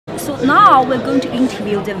So now we're going to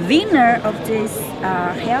interview the winner of this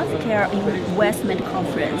healthcare investment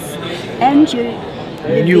conference, Andrew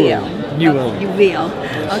Newell. Newell.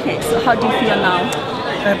 Okay, so how do you feel now?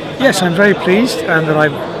 Yes, I'm very pleased that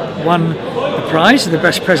I've won the prize, the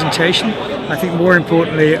best presentation. I think more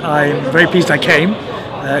importantly, I'm very pleased I came.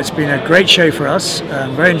 It's been a great show for us,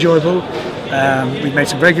 very enjoyable. We've made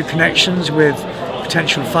some very good connections with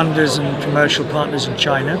potential funders and commercial partners in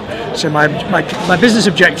China. So my business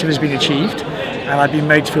objective has been achieved, and I've been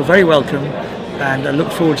made to feel very welcome, and I look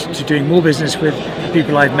forward to doing more business with the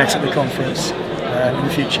people I've met at the conference in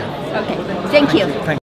the future. Okay, thank you. Thank you.